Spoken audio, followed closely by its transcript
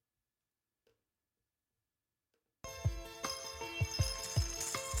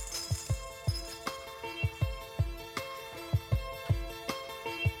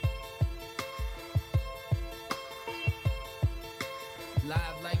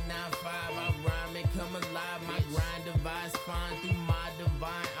9-5, I rhyme and come alive. My grind divides fine through my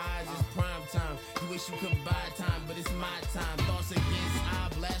divine eyes. It's prime time. You wish you could buy time, but it's my time. Thoughts against I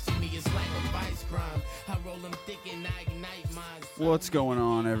blasphemy, it's like a vice crime. I roll them thick and I ignite minds. What's going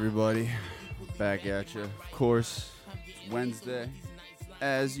on, everybody? Back at you. Of course, Wednesday,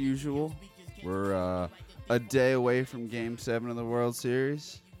 as usual. We're a day away from Game 7 of the World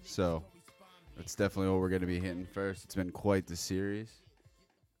Series, so that's definitely what we're going to be hitting first. It's been quite the series.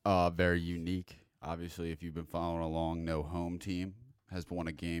 Very unique. Obviously, if you've been following along, no home team has won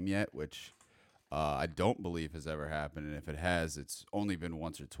a game yet, which I don't believe has ever happened. And if it has, it's only been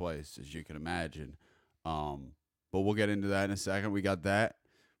once or twice, as you can imagine. But we'll get into that in a second. We got that.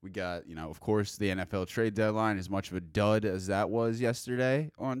 We got, of course, the NFL trade deadline, as much of a dud as that was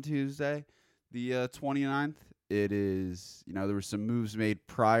yesterday on Tuesday, the 29th. It is, there were some moves made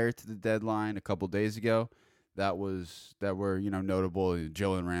prior to the deadline a couple days ago that were, notable.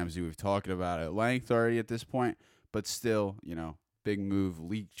 Jalen Ramsey, we've talked about at length already at this point, but still, big move,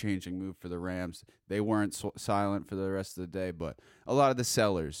 league-changing move for the Rams. They weren't silent for the rest of the day, but a lot of the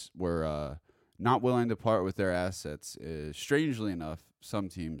sellers were not willing to part with their assets. Strangely enough, some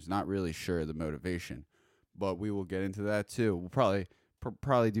teams not really sure the motivation, but we will get into that too. We'll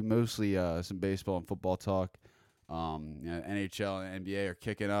probably do mostly some baseball and football talk. NHL and NBA are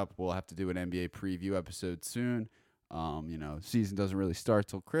kicking up. We'll have to do an NBA preview episode soon. Season doesn't really start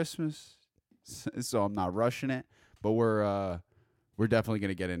till Christmas, so I'm not rushing it. But we're definitely going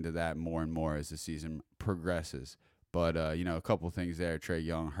to get into that more and more as the season progresses. But a couple things there. Trae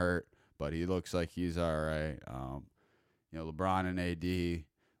Young hurt, but he looks like he's all right. LeBron and AD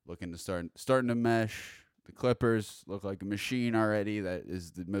looking to starting to mesh. The Clippers look like a machine already. That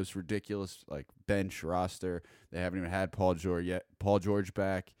is the most ridiculous bench roster. They haven't even had Paul George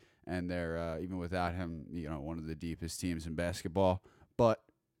back, and they're even without him, one of the deepest teams in basketball. But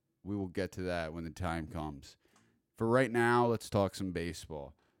we will get to that when the time comes. For right now, let's talk some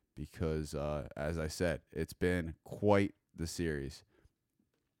baseball because, as I said, it's been quite the series.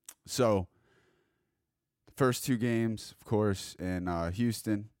 So, the first two games, of course, in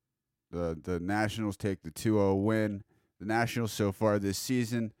Houston. The Nationals take the 2-0 win. The Nationals so far this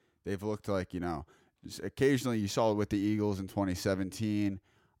season, they've looked like, just occasionally you saw it with the Eagles in 2017.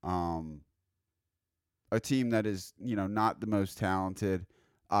 A team that is, not the most talented.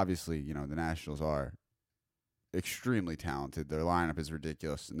 Obviously, the Nationals are extremely talented. Their lineup is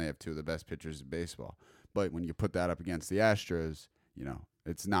ridiculous, and they have two of the best pitchers in baseball. But when you put that up against the Astros,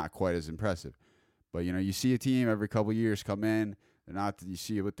 it's not quite as impressive. But, you see a team every couple years come in. You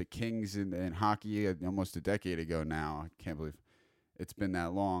see it with the Kings in hockey almost a decade ago now. I can't believe it's been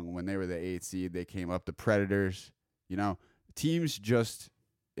that long. When they were the 8th seed, they came up. The Predators, teams just,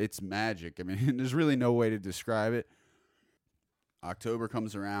 it's magic. I mean, there's really no way to describe it. October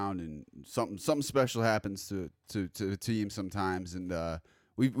comes around and something special happens to the team sometimes, and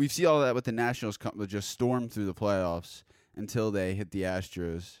we see all that with the Nationals just storm through the playoffs until they hit the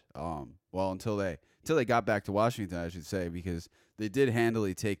Astros. Until they got back to Washington, I should say, because they did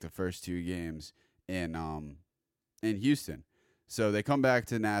handily take the first two games in Houston. So they come back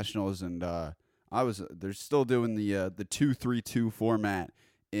to Nationals, and they're still doing the 2-3-2 format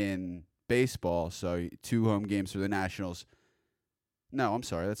in baseball. So 2 home games for the Nationals. No, I'm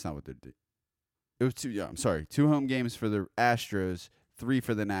sorry, that's not what they're doing. It was 2. Yeah, I'm sorry, 2 home games for the Astros, 3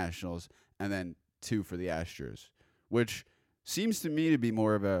 for the Nationals, and then 2 for the Astros, which seems to me to be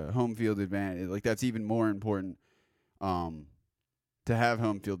more of a home field advantage. That's even more important to have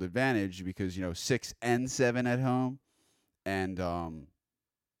home field advantage because, 6 and 7 at home. And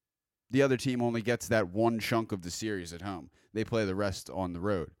the other team only gets that one chunk of the series at home. They play the rest on the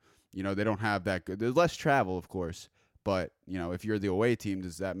road. They don't have that good. There's less travel, of course. But, if you're the away team,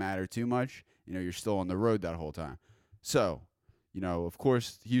 does that matter too much? You're still on the road that whole time. So, of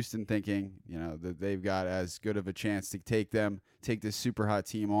course, Houston thinking, that they've got as good of a chance to take this super hot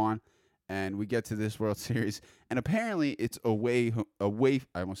team on. And we get to this World Series. And apparently it's I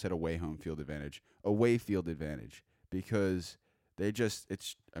almost said away home field advantage, away field advantage, because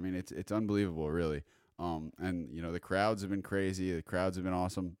it's unbelievable, really. The crowds have been crazy. The crowds have been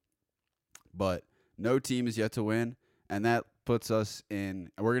awesome. But no team is yet to win. And that puts us in,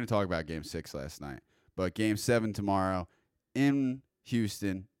 we're going to talk about Game 6 last night, but Game 7 tomorrow in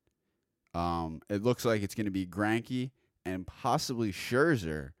Houston. It looks like it's going to be Greinke and possibly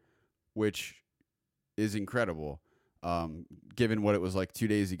Scherzer, which is incredible, given what it was like 2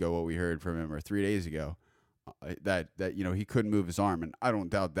 days ago, what we heard from him, or 3 days ago, that he couldn't move his arm. And I don't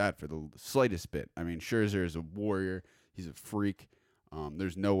doubt that for the slightest bit. I mean, Scherzer is a warrior. He's a freak.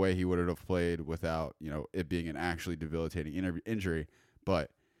 There's no way he would have played without, it being an actually debilitating injury.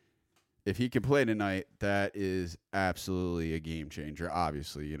 But if he can play tonight, that is absolutely a game changer.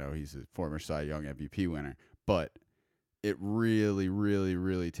 Obviously, he's a former Cy Young MVP winner, but it really, really,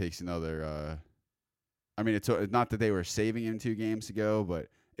 really takes another. I mean, it's not that they were saving him 2 games ago, but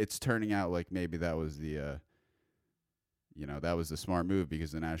it's turning out like maybe that was that was the smart move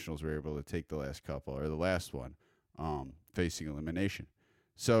because the Nationals were able to take the last couple or the last one, facing elimination.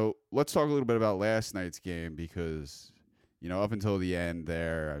 So let's talk a little bit about last night's game because up until the end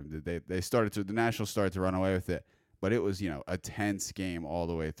there, the Nationals started to run away with it, but it was a tense game all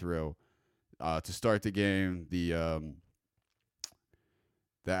the way through. To start the game, the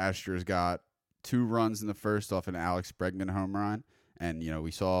Astros got 2 runs in the first off an Alex Bregman home run, and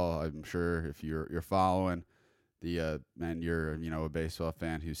we saw. I'm sure if you're following the and you're a baseball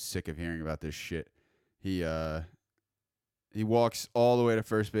fan who's sick of hearing about this shit. He walks all the way to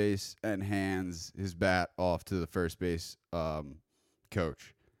first base and hands his bat off to the first base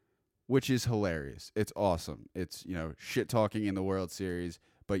coach, which is hilarious. It's awesome. It's, shit talking in the World Series,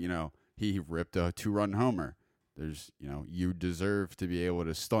 but, he ripped a 2-run homer. There's, you deserve to be able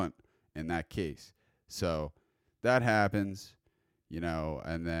to stunt in that case. So that happens,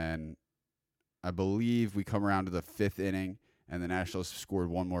 and then I believe we come around to the 5th inning and the Nationals scored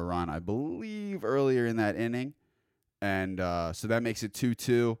 1 more run, I believe, earlier in that inning. And so that makes it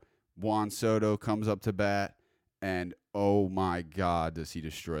 2-2. Juan Soto comes up to bat, and oh my God, does he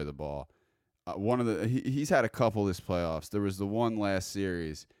destroy the ball! He's had a couple this playoffs. There was the one last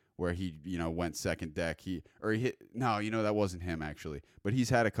series where he went second deck. He hit. No, that wasn't him actually. But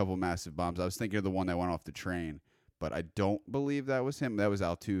he's had a couple massive bombs. I was thinking of the one that went off the train, but I don't believe that was him. That was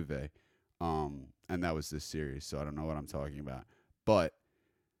Altuve, and that was this series. So I don't know what I'm talking about, but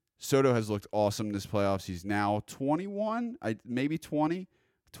Soto has looked awesome this playoffs. He's now 21, maybe 20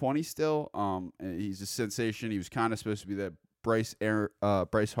 still. He's a sensation. He was kind of supposed to be that Bryce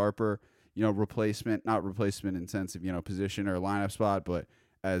Harper, replacement, not replacement in sense of, position or lineup spot, but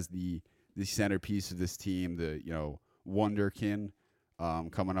as the centerpiece of this team, the, wonderkin,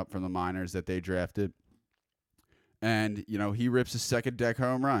 coming up from the minors that they drafted. And, he rips a second deck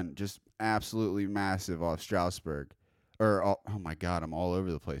home run, just absolutely massive off Strasburg. Oh my God, I'm all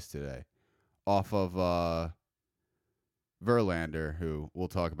over the place today. Off of Verlander, who we'll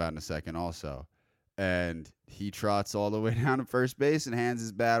talk about in a second also. And he trots all the way down to first base and hands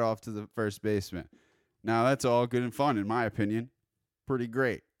his bat off to the first baseman. Now, that's all good and fun, in my opinion. Pretty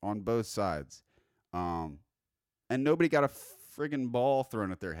great on both sides. And nobody got a friggin' ball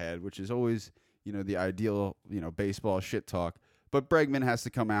thrown at their head, which is always, the ideal, baseball shit talk. But Bregman has to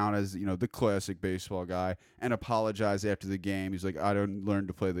come out as, the classic baseball guy and apologize after the game. He's like, I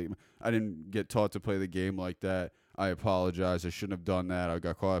didn't get taught to play the game like that. I apologize. I shouldn't have done that. I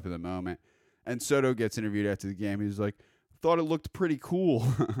got caught up in the moment. And Soto gets interviewed after the game. He's like, thought it looked pretty cool.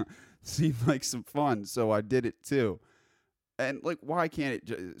 Seemed like some fun. So I did it too. And why can't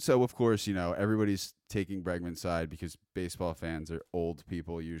it? So of course, everybody's taking Bregman's side because baseball fans are old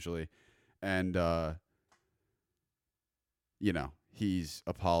people usually. And, he's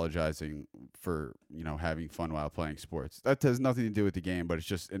apologizing for, having fun while playing sports. That has nothing to do with the game, but it's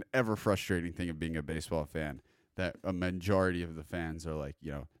just an ever frustrating thing of being a baseball fan that a majority of the fans are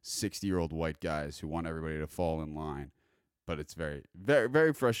 60-year-old white guys who want everybody to fall in line. But it's very, very,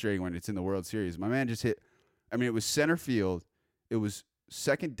 very frustrating when it's in the World Series. My man just hit, it was center field. It was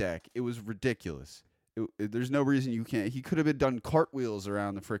second deck. It was ridiculous. There's no reason you can't. He could have been done cartwheels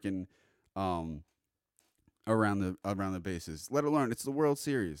around the freaking, around the bases, let alone it's the World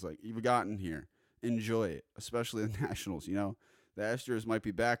Series. You've gotten here, enjoy it, especially the Nationals. The Astros might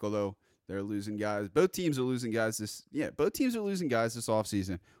be back, although they're losing guys. Both teams are losing guys this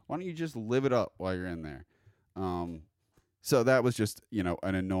offseason. Why don't you just live it up while you're in there? So that was just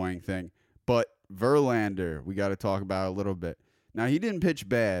an annoying thing. But Verlander, we got to talk about a little bit. Now he didn't pitch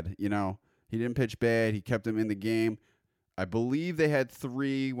bad. He didn't pitch bad. He kept him in the game. I believe they had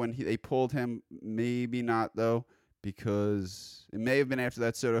 3 when they pulled him. Maybe not, though, because it may have been after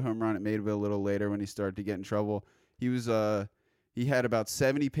that Soto home run. It may have been a little later when he started to get in trouble. He had about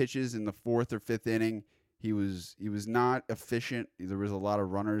 70 pitches in the 4th or 5th inning. He was not efficient. There was a lot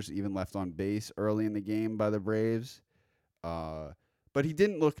of runners even left on base early in the game by the Braves. But he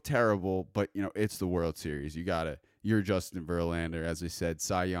didn't look terrible. But, it's the World Series. You're Justin Verlander, as I said,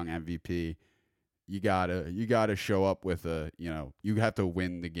 Cy Young MVP. You gotta show up with you have to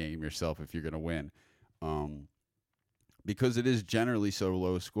win the game yourself if you're gonna win, because it is generally so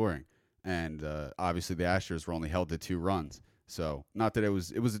low scoring, and obviously the Astros were only held to 2 runs. So not that it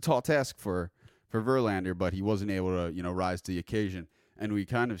was a tall task for Verlander, but he wasn't able to rise to the occasion, and we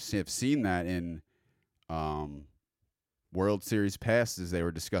kind of have seen that in World Series passes they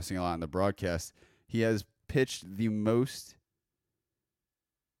were discussing a lot in the broadcast. He has pitched the most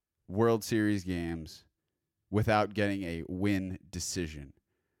World Series games without getting a win decision,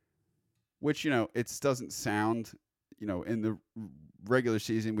 which, it doesn't sound, in the regular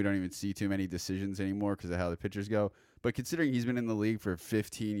season, we don't even see too many decisions anymore because of how the pitchers go. But considering he's been in the league for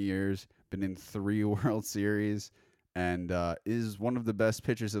 15 years, been in 3 World Series, and is one of the best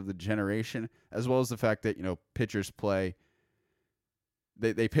pitchers of the generation, as well as the fact that, pitchers play,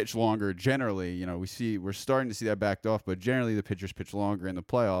 they pitch longer generally. We're starting to see that backed off, but generally the pitchers pitch longer in the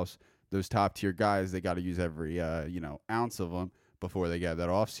playoffs. Those top tier guys, they got to use every ounce of them before they get that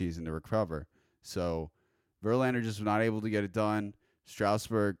off season to recover. So Verlander just was not able to get it done.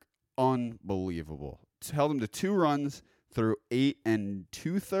 Strasburg, unbelievable. Held him to 2 runs through 8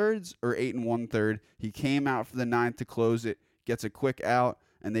 2/3 or 8 1/3. He came out for the 9th to close it, gets a quick out,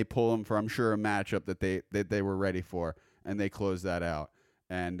 and they pull him for, I'm sure, a matchup that they were ready for, and they close that out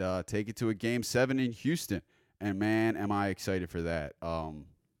and take it to a Game 7 in Houston. And man, am I excited for that.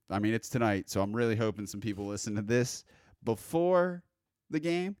 It's tonight, so I'm really hoping some people listen to this before the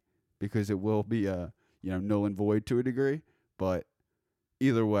game because it will be null and void to a degree. But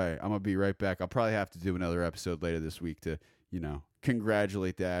either way, I'm going to be right back. I'll probably have to do another episode later this week to,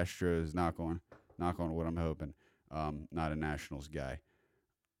 congratulate the Astros. Knock on what I'm hoping. Not a Nationals guy.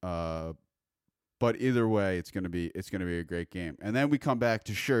 But either way, it's going to be a great game. And then we come back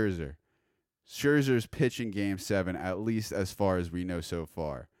to Scherzer. Scherzer's pitching Game 7, at least as far as we know so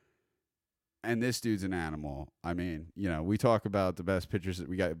far. And this dude's an animal. We talk about the best pitchers that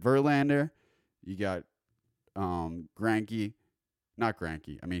we got. Verlander, you got Greinke. Not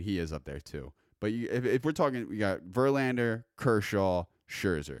Greinke. He is up there too. But if we're talking, we got Verlander, Kershaw,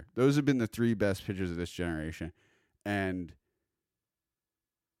 Scherzer. Those have been the 3 best pitchers of this generation. And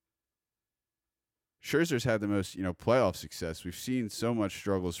Scherzer's had the most, playoff success. We've seen so much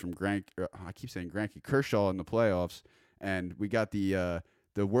struggles from Kershaw in the playoffs. And we got the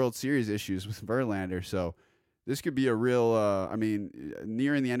World Series issues with Verlander. So this could be a real,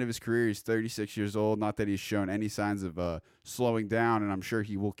 nearing the end of his career. He's 36 years old. Not that he's shown any signs of slowing down, and I'm sure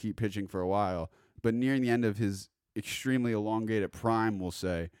he will keep pitching for a while. But nearing the end of his extremely elongated prime, we'll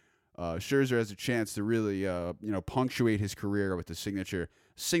say, Scherzer has a chance to really, punctuate his career with a signature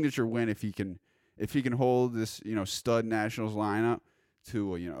win if he can hold this, stud Nationals lineup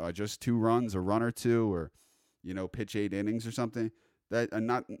to, just 2 runs, a run or 2, or, pitch 8 innings or something.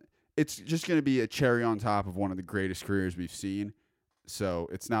 It's just going to be a cherry on top of one of the greatest careers we've seen. So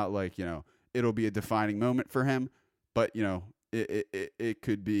it's not like, it'll be a defining moment for him, but, it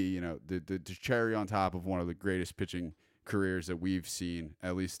could be, the cherry on top of one of the greatest pitching careers that we've seen,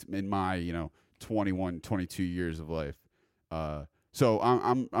 at least in my, 21, 22 years of life. So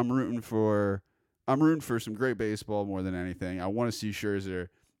I'm rooting for some great baseball more than anything. I want to see Scherzer,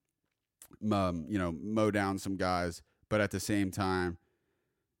 mow down some guys, but at the same time,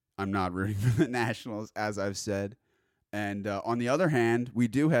 I'm not rooting for the Nationals, as I've said. And on the other hand, we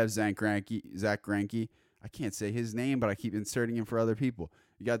do have Zach Greinke. I can't say his name, but I keep inserting him for other people.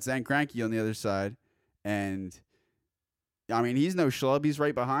 You got Zach Greinke on the other side, and he's no schlub. He's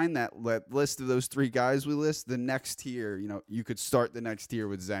right behind that list of those 3 guys we list. The next tier, you could start the next tier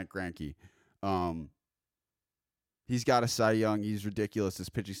with Zach Greinke. He's got a Cy Young. He's ridiculous. His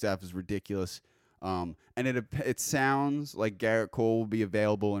pitching staff is ridiculous. And it sounds like Garrett Cole will be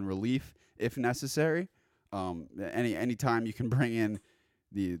available in relief if necessary. Any time you can bring in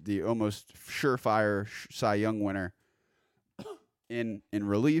the almost surefire Cy Young winner in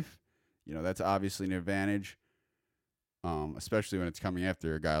relief, that's obviously an advantage. Especially when it's coming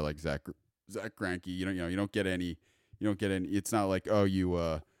after a guy like Zach Greinke. You don't get any. It's not like, oh,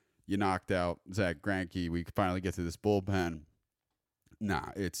 you knocked out Zach Greinke. We finally get to this bullpen.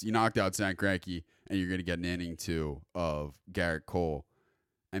 Nah, it's you knocked out Zach Greinke, and you're going to get an inning 2 of Garrett Cole.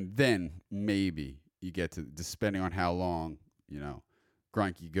 And then maybe you get to, depending on how long,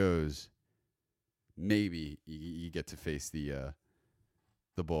 Greinke goes, maybe you get to face the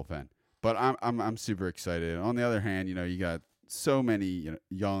bullpen. But I'm super excited. On the other hand, you got so many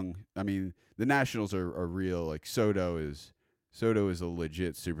young. The Nationals are real. Like Soto is a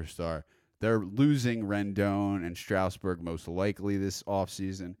legit superstar. They're losing Rendon and Strasburg most likely this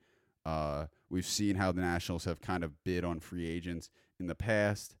offseason. We've seen how the Nationals have kind of bid on free agents in the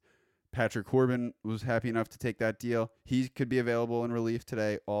past. Patrick Corbin was happy enough to take that deal. He could be available in relief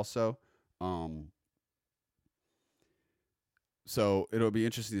today also. So it'll be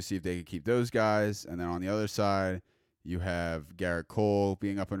interesting to see if they can keep those guys. And then on the other side, you have Garrett Cole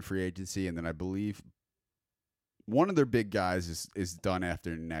being up on free agency. And then I believe one of their big guys is done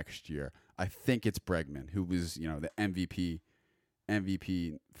after next year. I think it's Bregman, who was, the MVP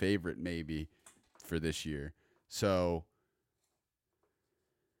favorite maybe for this year. So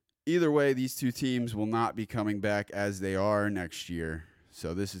either way, these two teams will not be coming back as they are next year.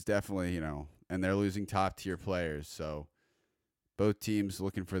 So this is definitely, and they're losing top tier players. So both teams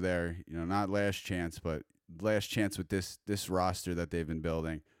looking for their, not last chance, but last chance with this roster that they've been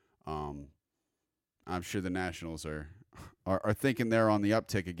building. I'm sure the Nationals are thinking they're on the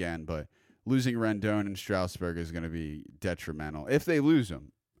uptick again, but losing Rendon and Strasburg is going to be detrimental if they lose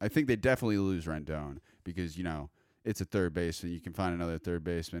them. I think they definitely lose Rendon because it's a third baseman. You can find another third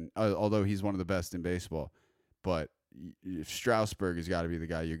baseman, although he's one of the best in baseball. But Strasburg has got to be the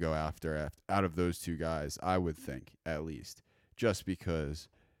guy you go after out of those two guys, I would think, at least. Just because,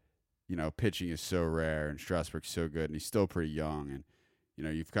 pitching is so rare and Strasburg's so good and he's still pretty young. And,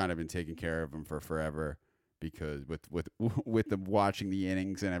 you've kind of been taking care of him for forever because with them watching the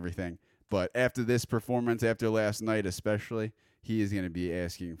innings and everything. But after this performance, after last night especially, he is going to be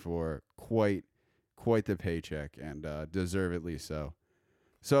asking for quite the paycheck and deservedly so.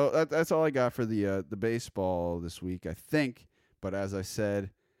 So that's all I got for the baseball this week, I think. But as I said,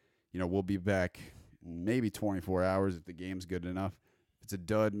 we'll be back maybe 24 hours if the game's good enough. If it's a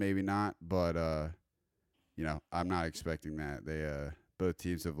dud, maybe not. But I'm not expecting that. They both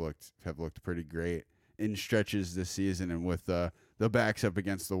teams have looked pretty great in stretches this season, and with the backs up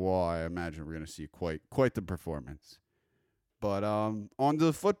against the wall, I imagine we're going to see quite the performance. But on to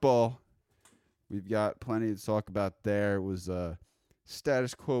the football. We've got plenty to talk about there. It was a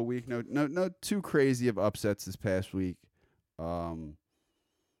status quo week. No too crazy of upsets this past week. The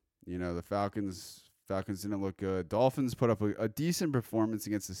Falcons didn't look good. Dolphins put up a decent performance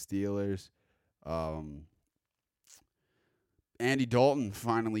against the Steelers. Andy Dalton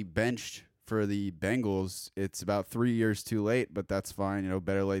finally benched for the Bengals. It's about 3 years too late, but that's fine.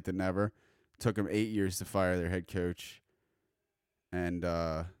 Better late than never. Took them 8 years to fire their head coach. And,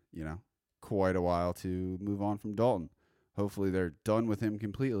 quite a while to move on from Dalton. Hopefully they're done with him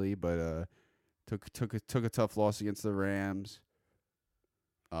completely, but took a tough loss against the Rams.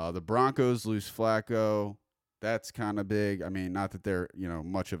 The Broncos lose Flacco. That's kind of big. I mean, not that they're,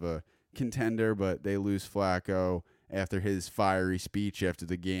 much of a contender, but they lose Flacco after his fiery speech after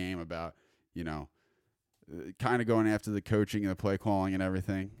the game about, kind of going after the coaching and the play calling and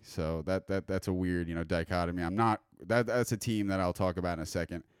everything. So that's a weird, dichotomy. That's a team that I'll talk about in a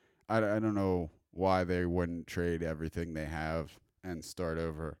second. I don't know why they wouldn't trade everything they have and start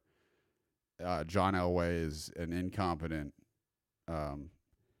over. John Elway is an incompetent,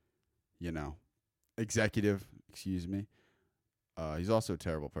 executive. Excuse me. He's also a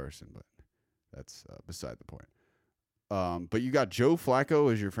terrible person, but that's beside the point. But you got Joe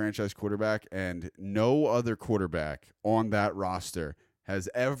Flacco as your franchise quarterback, and no other quarterback on that roster has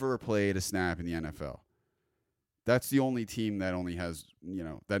ever played a snap in the NFL. That's the only team that only has,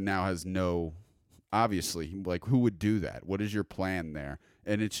 that now has no, obviously, like, who would do that? What is your plan there?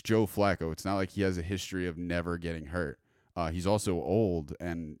 And it's Joe Flacco. It's not like he has a history of never getting hurt. He's also old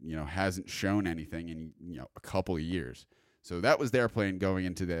and, hasn't shown anything in, a couple of years. So that was their plan going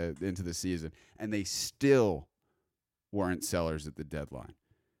into the season, and they still weren't sellers at the deadline.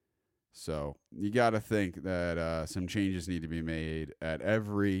 So you got to think that some changes need to be made at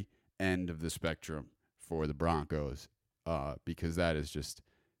every end of the spectrum for the Broncos, because that is just,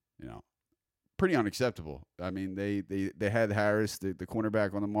 pretty unacceptable. I mean, they had Harris, the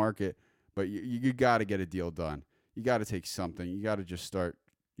cornerback, on the market, but you got to get a deal done. You got to take something. You got to just start,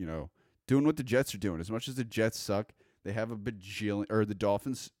 doing what the Jets are doing. As much as the Jets suck, they have a bajillion, or the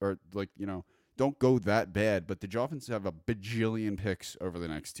Dolphins are don't go that bad, but the Dolphins have a bajillion picks over the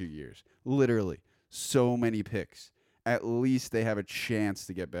next 2 years. Literally, so many picks. At least they have a chance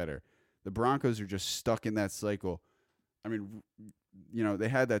to get better. The Broncos are just stuck in that cycle. I mean, they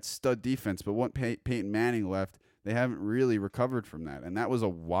had that stud defense, but once Peyton Manning left, they haven't really recovered from that, and that was a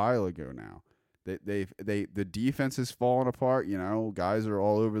while ago now. The defense has fallen apart. Guys are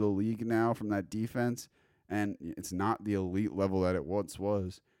all over the league now from that defense, and it's not the elite level that it once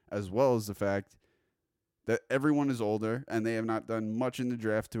was, as well as the fact that everyone is older and they have not done much in the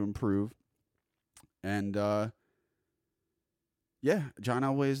draft to improve. And John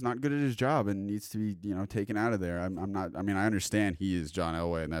Elway is not good at his job and needs to be, taken out of there. I understand he is John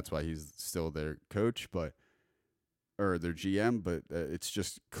Elway and that's why he's still their coach, or their GM, but it's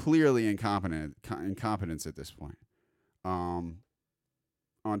just clearly incompetence at this point.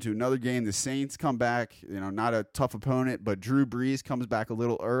 On to another game. The Saints come back, not a tough opponent, but Drew Brees comes back a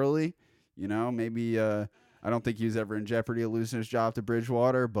little early. Maybe I don't think he was ever in jeopardy of losing his job to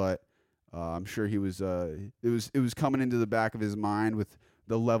Bridgewater, but I'm sure he was. It was coming into the back of his mind with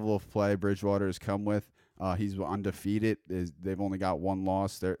the level of play Bridgewater has come with. He's undefeated. They've only got one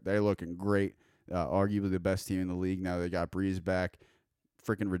loss. They're looking great. Arguably the best team in the league now. They got Breeze back.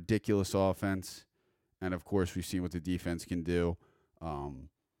 Freaking ridiculous offense. And, of course, we've seen what the defense can do.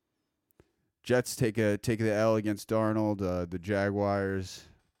 Jets take the L against Darnold. The Jaguars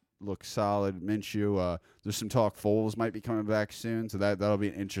look solid. Minshew. There's some talk Foles might be coming back soon, so that'll be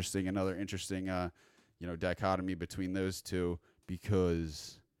another interesting dichotomy between those two,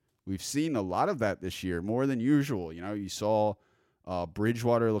 because we've seen a lot of that this year, more than usual. You saw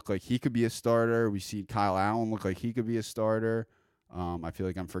Bridgewater look like he could be a starter. We see Kyle Allen look like he could be a starter. I feel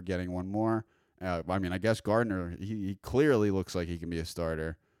like I'm forgetting one more. I guess Gardner, he clearly looks like he can be a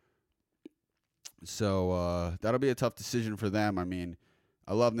starter. So that'll be a tough decision for them. I mean,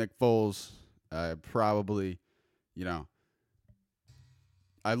 I love Nick Foles. I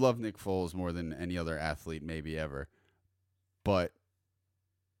love Nick Foles more than any other athlete maybe ever. But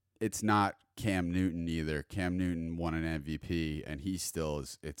it's not Cam Newton either. Cam Newton won an MVP, and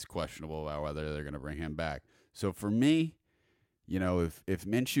it's questionable about whether they're going to bring him back. So for me, if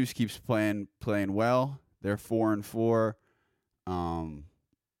Minshew keeps playing well, they're 4-4.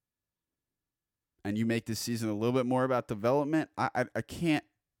 And you make this season a little bit more about development, I can't,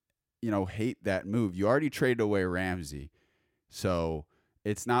 hate that move. You already traded away Ramsey. So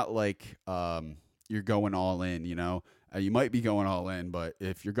it's not like you're going all in, You might be going all in, but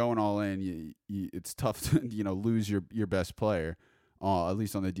if you're going all in, it's tough to, lose your best player, at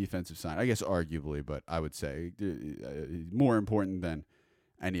least on the defensive side. I guess arguably, but I would say more important than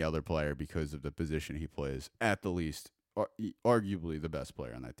any other player because of the position he plays, at the least. Arguably the best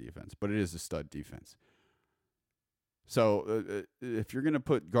player on that defense, but it is a stud defense. So if you're going to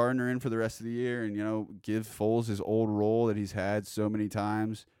put Gardner in for the rest of the year and, give Foles his old role that he's had so many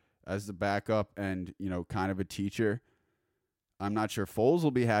times as the backup and, kind of a teacher, I'm not sure Foles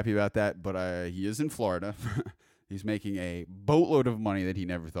will be happy about that, but he is in Florida. He's making a boatload of money that he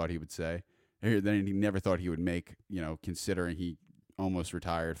never thought he would say, or that he never thought he would make, considering he almost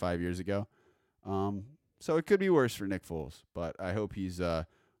retired 5 years ago. So it could be worse for Nick Foles, but I hope he's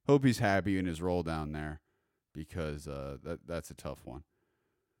happy in his role down there, because that's a tough one.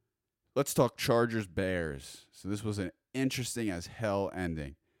 Let's talk Chargers-Bears. So this was an interesting as hell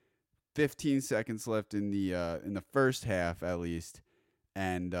ending. 15 seconds left in the first half, at least,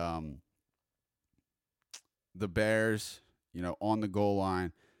 and the Bears, on the goal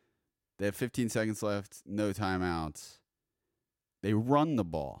line, they have 15 seconds left, no timeouts. They run the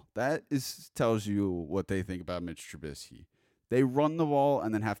ball. That tells you what they think about Mitch Trubisky. They run the ball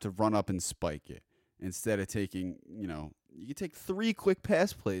and then have to run up and spike it instead of taking, you can take 3 quick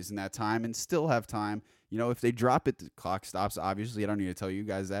pass plays in that time and still have time. If they drop it, the clock stops. Obviously, I don't need to tell you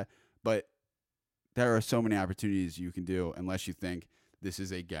guys that. But there are so many opportunities you can do unless you think this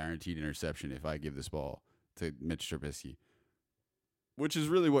is a guaranteed interception if I give this ball to Mitch Trubisky, which is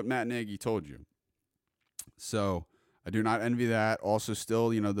really what Matt Nagy told you. So I do not envy that. Also,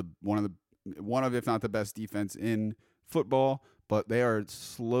 still, one of if not the best defense in football, but they are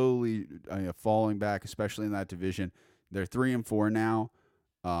slowly falling back, especially in that division. They're 3-4 now,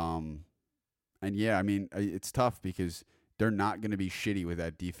 and yeah, it's tough because they're not going to be shitty with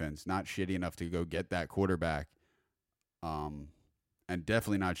that defense. Not shitty enough to go get that quarterback, and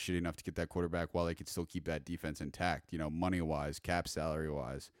definitely not shitty enough to get that quarterback while they could still keep that defense intact. Money wise, cap salary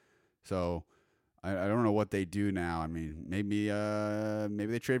wise. So I don't know what they do now. Maybe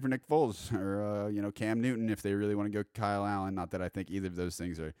they trade for Nick Foles or Cam Newton if they really want to go Kyle Allen. Not that I think either of those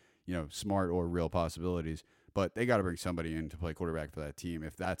things are smart or real possibilities, but they got to bring somebody in to play quarterback for that team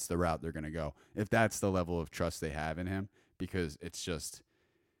if that's the route they're going to go. If that's the level of trust they have in him, because it's just,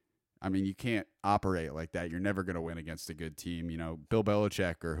 you can't operate like that. You're never going to win against a good team. Bill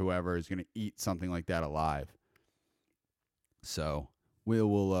Belichick or whoever is going to eat something like that alive. So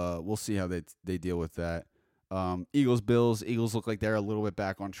we'll see how they deal with that. Eagles-Bills. Eagles look like they're a little bit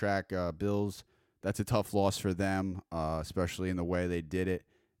back on track. Bills, that's a tough loss for them, especially in the way they did it.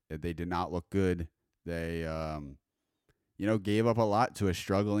 They did not look good. They, gave up a lot to a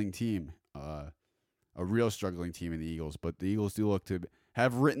struggling team, a real struggling team in the Eagles. But the Eagles do look to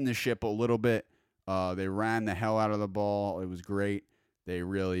have written the ship a little bit. They ran the hell out of the ball. It was great. They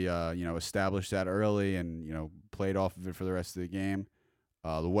really, established that early and, played off of it for the rest of the game.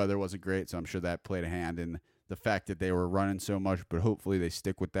 The weather wasn't great, so I'm sure that played a hand in the fact that they were running so much, but hopefully they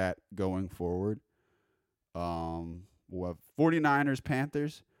stick with that going forward. We'll have 49ers,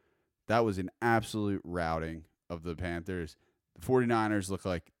 Panthers. That was an absolute routing of the Panthers. The 49ers look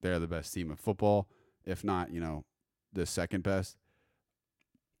like they're the best team in football, if not, the second best.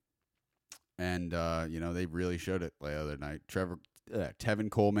 And, they really showed it the other night. Tevin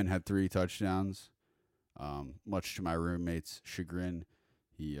Coleman had 3 touchdowns. Much to my roommate's chagrin,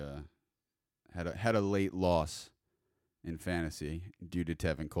 he had a late loss in fantasy due to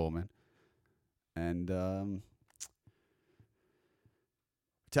Tevin Coleman. And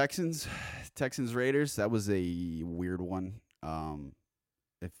Texans Raiders, that was a weird one.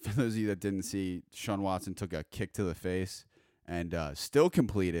 If for those of you that didn't see, Sean Watson took a kick to the face and still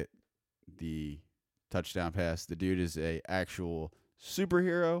completed the touchdown pass. The dude is a actual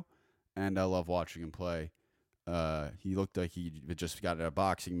superhero, and I love watching him play. He looked like he had just got a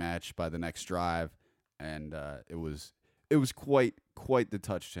boxing match by the next drive, and it was quite the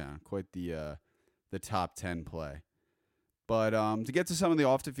touchdown, quite the top 10 play. But to get to some of the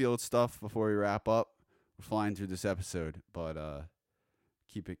off the field stuff before we wrap up, we're flying through this episode, but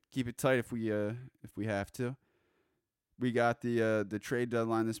keep it tight if we have to. We got the trade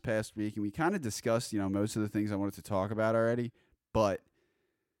deadline this past week, and we kind of discussed most of the things I wanted to talk about already. But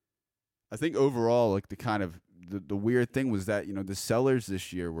I think overall, like the weird thing was that the sellers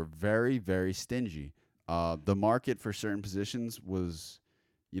this year were very, very stingy. The market for certain positions was,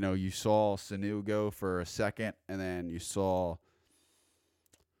 you saw Sanu go for a second, and then you saw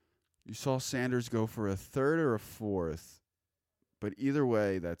Sanders go for a third or a fourth. But either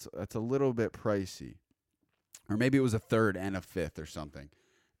way, that's a little bit pricey. Or maybe it was a third and a fifth or something.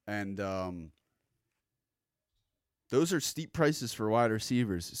 And those are steep prices for wide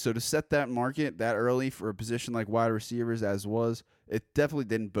receivers. So to set that market that early for a position like wide receivers as was, it definitely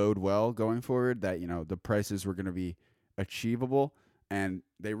didn't bode well going forward that, the prices were going to be achievable. And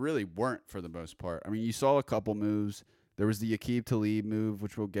they really weren't for the most part. I mean, you saw a couple moves. There was the Aqib Talib move,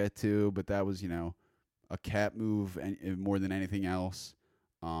 which we'll get to, but that was, a cap move and more than anything else.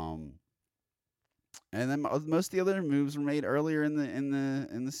 And then most of the other moves were made earlier in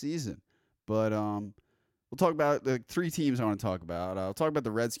the season. But we'll talk about the 3 teams I want to talk about. I'll talk about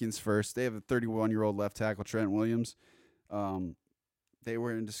the Redskins first. They have a 31-year-old left tackle, Trent Williams. They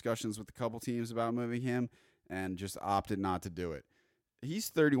were in discussions with a couple teams about moving him and just opted not to do it. He's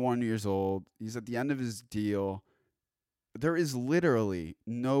 31 years old. He's at the end of his deal. There is literally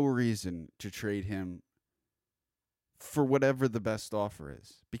no reason to trade him for whatever the best offer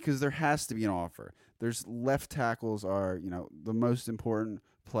is, because there has to be an offer. There's left tackles are, the most important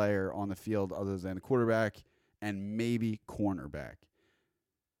player on the field other than the quarterback and maybe cornerback.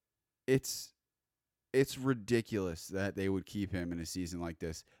 It's ridiculous that they would keep him in a season like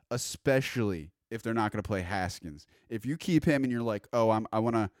this, especially if they're not going to play Haskins. If you keep him and you're like, oh, I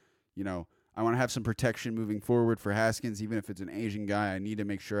want to have some protection moving forward for Haskins, even if it's an Asian guy, I need to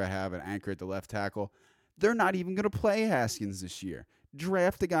make sure I have an anchor at the left tackle. They're not even going to play Haskins this year.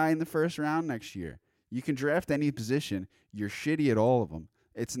 Draft a guy in the first round next year. You can draft any position. You're shitty at all of them.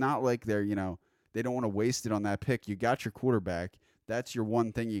 It's not like they're, they don't want to waste it on that pick. You got your quarterback. That's your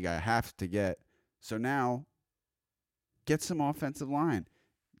one thing you have to get. So now, get some offensive line.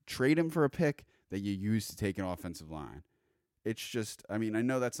 Trade him for a pick that you use to take an offensive line. It's just, I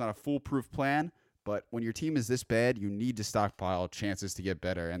know that's not a foolproof plan, but when your team is this bad, you need to stockpile chances to get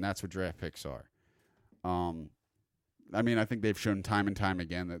better, and that's what draft picks are. I think they've shown time and time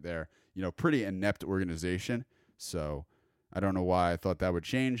again that they're, pretty inept organization. So I don't know why I thought that would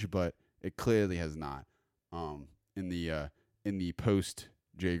change, but it clearly has not. In the post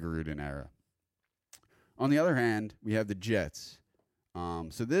Jay Gruden era. On the other hand, we have the Jets.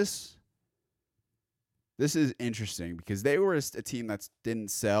 So this is interesting because they were a team that didn't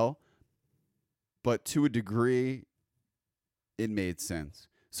sell, but to a degree, it made sense.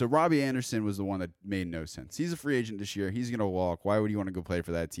 So Robbie Anderson was the one that made no sense. He's a free agent this year. He's going to walk. Why would you want to go play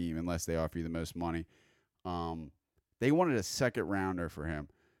for that team unless they offer you the most money? They wanted a second rounder for him.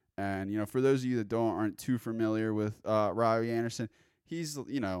 And, for those of you that aren't too familiar with Robbie Anderson, he's,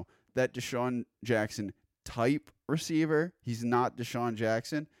 that Deshaun Jackson type receiver. He's not Deshaun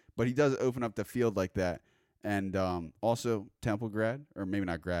Jackson, but he does open up the field like that. And also Temple grad, or maybe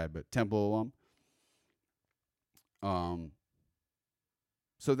not grad, but Temple alum.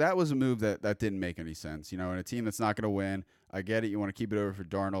 So that was a move that didn't make any sense. In a team that's not going to win, I get it. You want to keep it over for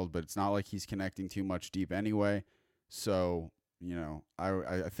Darnold, but it's not like he's connecting too much deep anyway. So,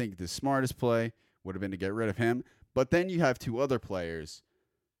 I think the smartest play would have been to get rid of him. But then you have 2 other players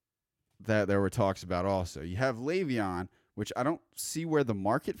that there were talks about also. You have Le'Veon, which I don't see where the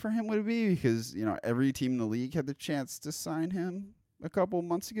market for him would be because, every team in the league had the chance to sign him a couple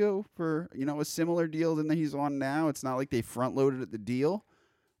months ago for, a similar deal than he's on now. It's not like they front-loaded the deal.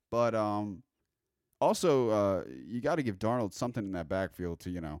 But also, you got to give Darnold something in that backfield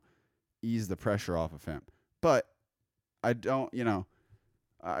to, ease the pressure off of him. But I don't,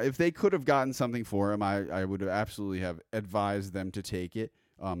 if they could have gotten something for him, I would have absolutely have advised them to take it.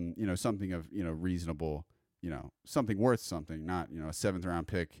 Something of reasonable, something worth something, not a 7th-round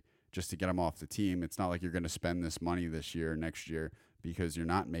pick just to get him off the team. It's not like you're going to spend this money this year or next year because you're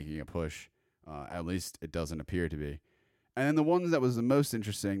not making a push. At least it doesn't appear to be. And then the ones that was the most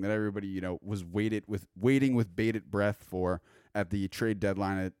interesting that everybody, was waiting with bated breath for at the trade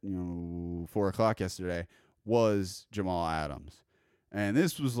deadline at 4:00 yesterday was Jamal Adams. And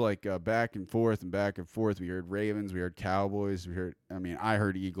this was like back and forth and back and forth. We heard Ravens, we heard Cowboys, I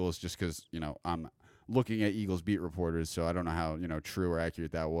heard Eagles just because, I'm looking at Eagles beat reporters, so I don't know how, true or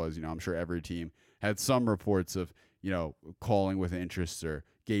accurate that was. I'm sure every team had some reports of, calling with interest or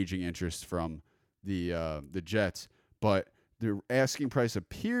gauging interest from the Jets. But the asking price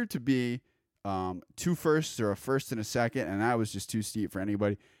appeared to be 2 firsts or a first and a second, and that was just too steep for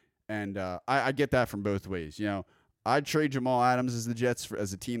anybody. And I get that from both ways. I'd trade Jamal Adams as the Jets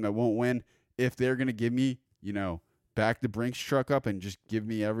as a team that won't win if they're going to give me, back the Brinks truck up and just give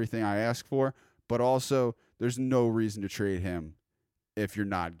me everything I ask for. But also, there's no reason to trade him if you're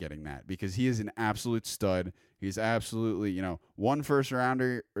not getting that because he is an absolute stud. He's absolutely, 1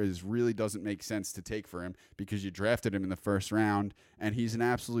 first-rounder really doesn't make sense to take for him because you drafted him in the first round, and he's an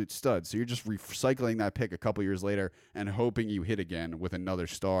absolute stud. So you're just recycling that pick a couple years later and hoping you hit again with another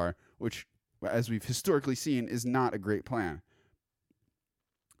star, which, as we've historically seen, is not a great plan.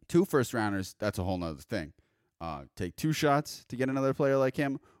 2 first-rounders, that's a whole nother thing. Take 2 shots to get another player like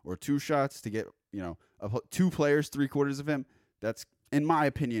him or 2 shots to get, 2 players, 3/4 of him. That's, in my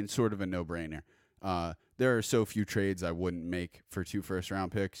opinion, sort of a no-brainer. There are so few trades I wouldn't make for 2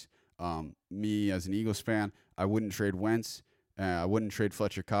 first-round picks. Me, as an Eagles fan, I wouldn't trade Wentz. I wouldn't trade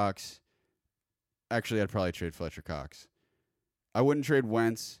Fletcher Cox. Actually, I'd probably trade Fletcher Cox. I wouldn't trade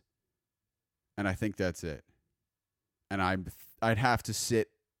Wentz, and I think that's it. And I'd have to sit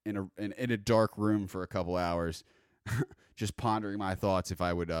in a dark room for a couple hours just pondering my thoughts if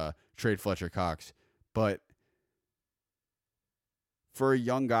I would trade Fletcher Cox. But for a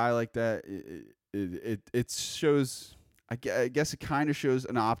young guy like that, it shows, I guess it kind of shows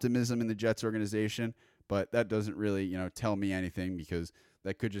an optimism in the Jets organization, but that doesn't really, tell me anything because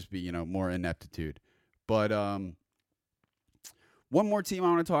that could just be, more ineptitude. But one more team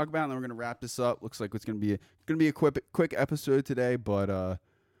I want to talk about, and then we're going to wrap this up. Looks like it's going to be a quick episode today, but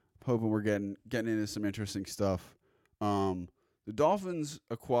hoping we're getting into some interesting stuff. The Dolphins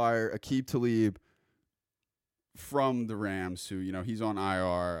acquire Aqib Talib from the Rams, who, he's on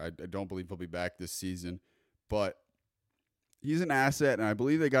IR. I don't believe he'll be back this season, but he's an asset, and I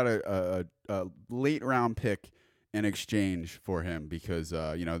believe they got a late round pick in exchange for him because,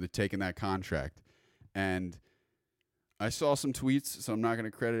 they're taking that contract. And I saw some tweets, so I'm not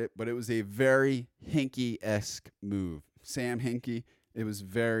going to credit it, but it was a very Hinkie-esque move. Sam Hinkie, it was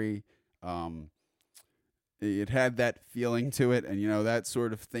very, it had that feeling to it, and, that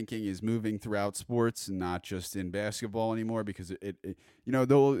sort of thinking is moving throughout sports and not just in basketball anymore because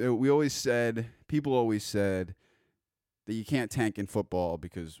people always said that you can't tank in football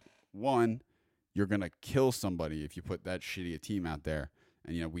because, one, you're going to kill somebody if you put that shitty a team out there.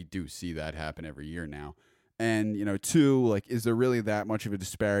 And, we do see that happen every year now. And, 2, is there really that much of a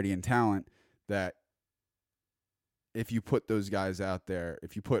disparity in talent that if you put those guys out there,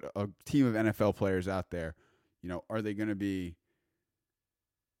 if you put a team of NFL players out there, are they going to be,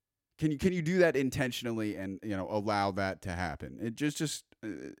 can you do that intentionally and, allow that to happen? It just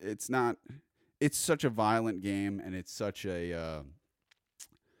it's not, it's such a violent game and it's such a,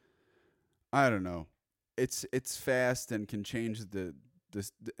 I don't know. It's fast and can change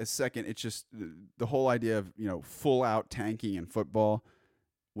a second. It's just the whole idea of, full out tanking in football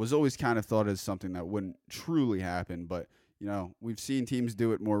was always kind of thought as something that wouldn't truly happen. But, we've seen teams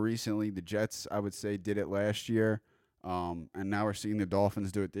do it more recently. The Jets, I would say, did it last year. And now we're seeing the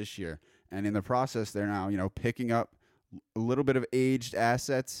Dolphins do it this year. And in the process, they're now, picking up a little bit of aged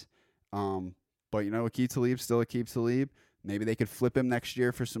assets. But, Aqib Talib's still Aqib Talib. Maybe they could flip him next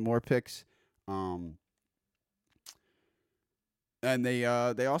year for some more picks. And they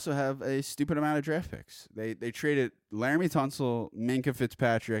also have a stupid amount of draft picks. They traded Laramie Tunsil, Minkah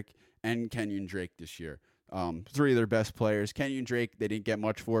Fitzpatrick, and Kenyon Drake this year. 3 of their best players. Kenyon Drake, they didn't get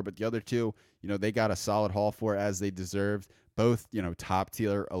much for, but the other 2, they got a solid haul for as they deserved. Both,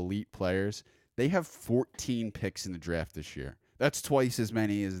 top-tier elite players. They have 14 picks in the draft this year. That's twice as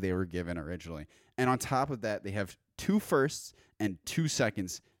many as they were given originally. And on top of that, they have 2 firsts and 2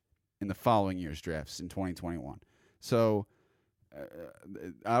 seconds in the following year's drafts in 2021. So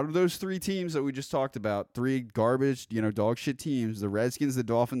out of those 3 teams that we just talked about, 3 garbage, dog shit teams, the Redskins, the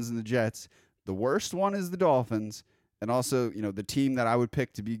Dolphins, and the Jets, the worst one is the Dolphins, And also, the team that I would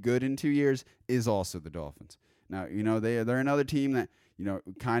pick to be good in 2 years is also the Dolphins. Now, they're another team that,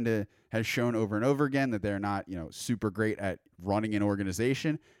 kind of has shown over and over again that they're not, super great at running an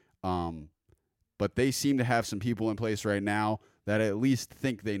organization. But they seem to have some people in place right now that at least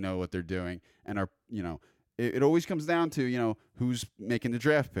think they know what they're doing and are, it always comes down to, who's making the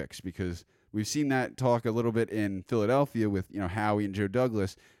draft picks, because we've seen that talk a little bit in Philadelphia with, Howie and Joe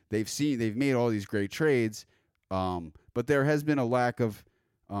Douglas. They've made all these great trades. But there has been a lack of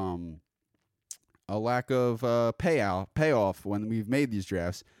payoff when we've made these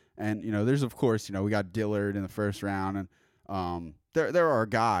drafts. And, there's, of course, we got Dillard in the first round, and there are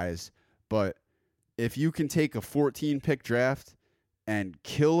guys, but if you can take a 14-pick draft and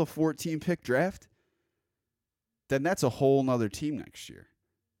kill a 14-pick draft, then that's a whole nother team next year.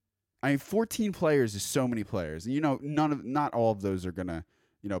 I mean, 14 players is so many players. And, not all of those are going to,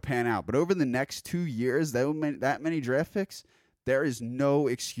 pan out. But over the next 2 years, that many draft picks, there is no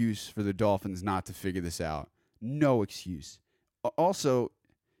excuse for the Dolphins not to figure this out. No excuse. Also,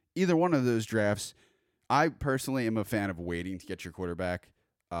 either one of those drafts, I personally am a fan of waiting to get your quarterback.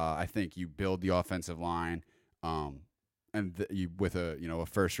 I think you build the offensive line, and with a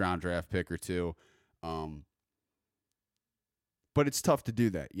first round draft pick or two. But it's tough to do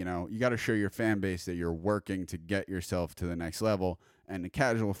that. You got to show your fan base that you're working to get yourself to the next level. And the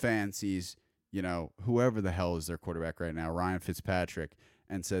casual fan sees, whoever the hell is their quarterback right now, Ryan Fitzpatrick,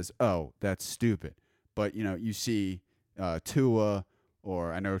 and says, oh, that's stupid. But, you see Tua,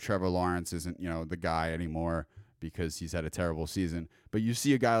 or I know Trevor Lawrence isn't, the guy anymore because he's had a terrible season. But you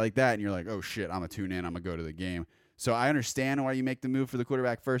see a guy like that and you're like, oh, shit, I'm going to tune in. I'm going to go to the game. So I understand why you make the move for the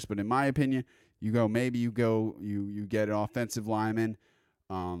quarterback first. But in my opinion, you get an offensive lineman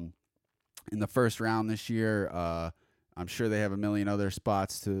in the first round this year. I'm sure they have a million other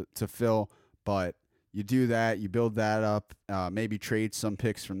spots to fill. But you do that. You build that up. Maybe trade some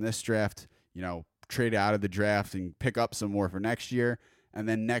picks from this draft. Trade out of the draft and pick up some more for next year. And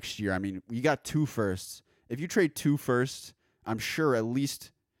then next year, I mean, you got 2 firsts. If you trade 2 firsts, I'm sure at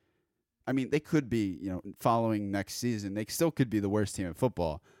least, they could be, following next season, they still could be the worst team in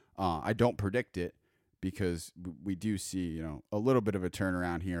football. I don't predict it because we do see, a little bit of a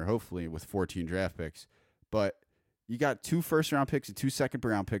turnaround here, hopefully with 14 draft picks. But you got 2 first-round picks and 2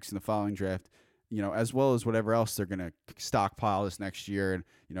 second-round picks in the following draft, as well as whatever else they're going to stockpile this next year. And,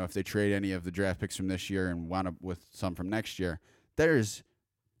 if they trade any of the draft picks from this year and wind up with some from next year, there's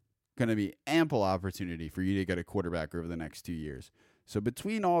going to be ample opportunity for you to get a quarterback over the next 2 years. So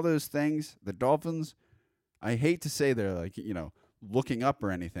between all those things, the Dolphins, I hate to say they're like, looking up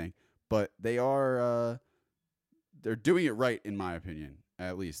or anything, but they are, they're doing it right in my opinion,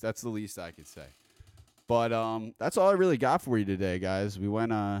 at least. That's the least I could say. But that's all I really got for you today, guys. We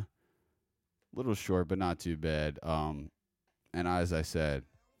went a little short, but not too bad. And as I said,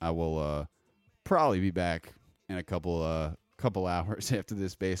 I will probably be back in a couple hours after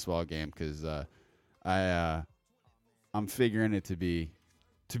this baseball game because I'm figuring it to be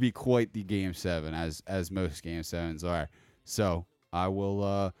quite the Game 7 as most Game 7s are. So I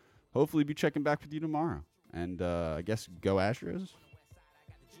will hopefully be checking back with you tomorrow, and I guess go Astros.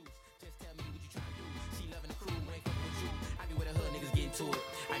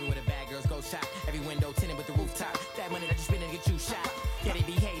 Shot. Every window tinted with the rooftop. That money that you spend to get you shot. Yeah, they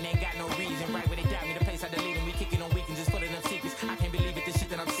be hating, ain't got no reason. Right where they doubt me, the place I delete them. We kicking on weekends, just putting up secrets. I can't believe it, the shit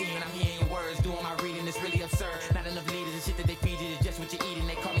that I'm seeing. I'm hearing words, doing my reading, it's really absurd. Not enough leaders, the shit that they feed you is just what you're eating.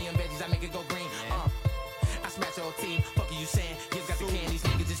 They call me on veggies, I make it go green. I smash your whole team, fuck you saying. Just got the candies,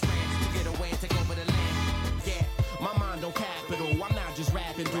 niggas just ran to get away and take over the land. Yeah, my mind on capital, I'm not just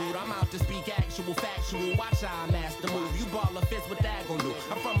rapping, dude. I'm out to speak actual, factual. Watch how I master move. You ball a fist, what that gon' do?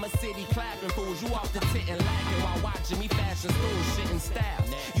 I'm from a city clapping fools. You off the tit and laughing while watching me fashion stools, shit in style.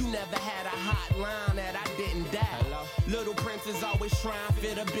 You never had a hot line that I didn't dial. Little Prince is always trying to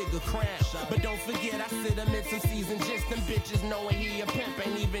fit a bigger crown. But don't forget, I sit amid some seasons. Just them bitches knowing he a pimp.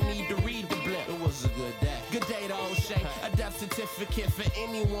 Ain't even need to read the blimp. It was a good day. Good day to O'Shea. A death certificate for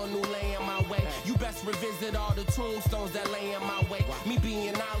anyone who lay in my way. You best revisit all the tombstones that lay in my way. Me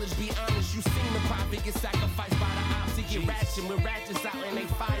being knowledge, be honest. You seen the prophet get sacrificed by the ops. He get ratchet with ratchets out and they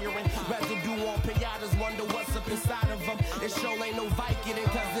firing. Residue on pinatas, wonder what's up inside of them. It sure ain't no Vicodin,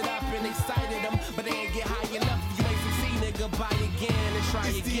 cause it up and excited them. But they ain't get high enough. You ain't succeed, nigga, buy again and try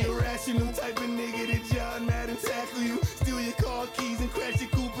again. It's the irrational type of nigga that John Madden tackle you. Steal your car keys and crash your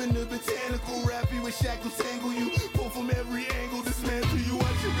coupe in the botanical. Wrap you with shackles, tangle you. Pull from every angle, dismantle you.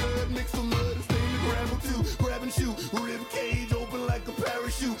 Watch your blood mix with mud and stain the gravel too. Grab and shoot, rib cage open like a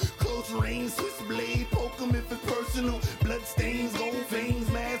parachute. Close range, Swiss blade, poke 'em if it's personal. Blood stains, gold veins,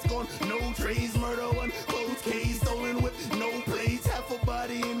 mask on, no trace, murder one, closed case, stolen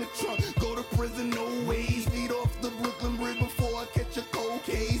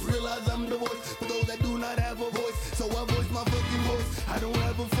realize I'm the voice for those that do not have a voice. So I voice my fucking voice. I don't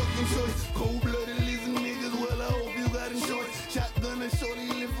have a fucking choice. Cold-blooded lizard niggas, well I hope you got insurance. Shotgun and shorty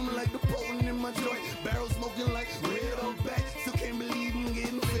lift them like the potent in my joint. Barrel smoking like red on back. Still can't believe I'm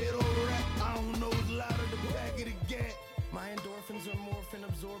getting fed on rap. I don't know what's louder, the back of the gap. My endorphins are morphing,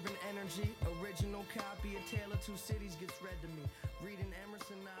 absorbing energy. Original copy of Tale of Two Cities gets read to me. Reading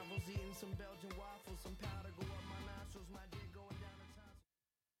Emerson novels, eating some Belgian waffles, some powder go up my nostrils. My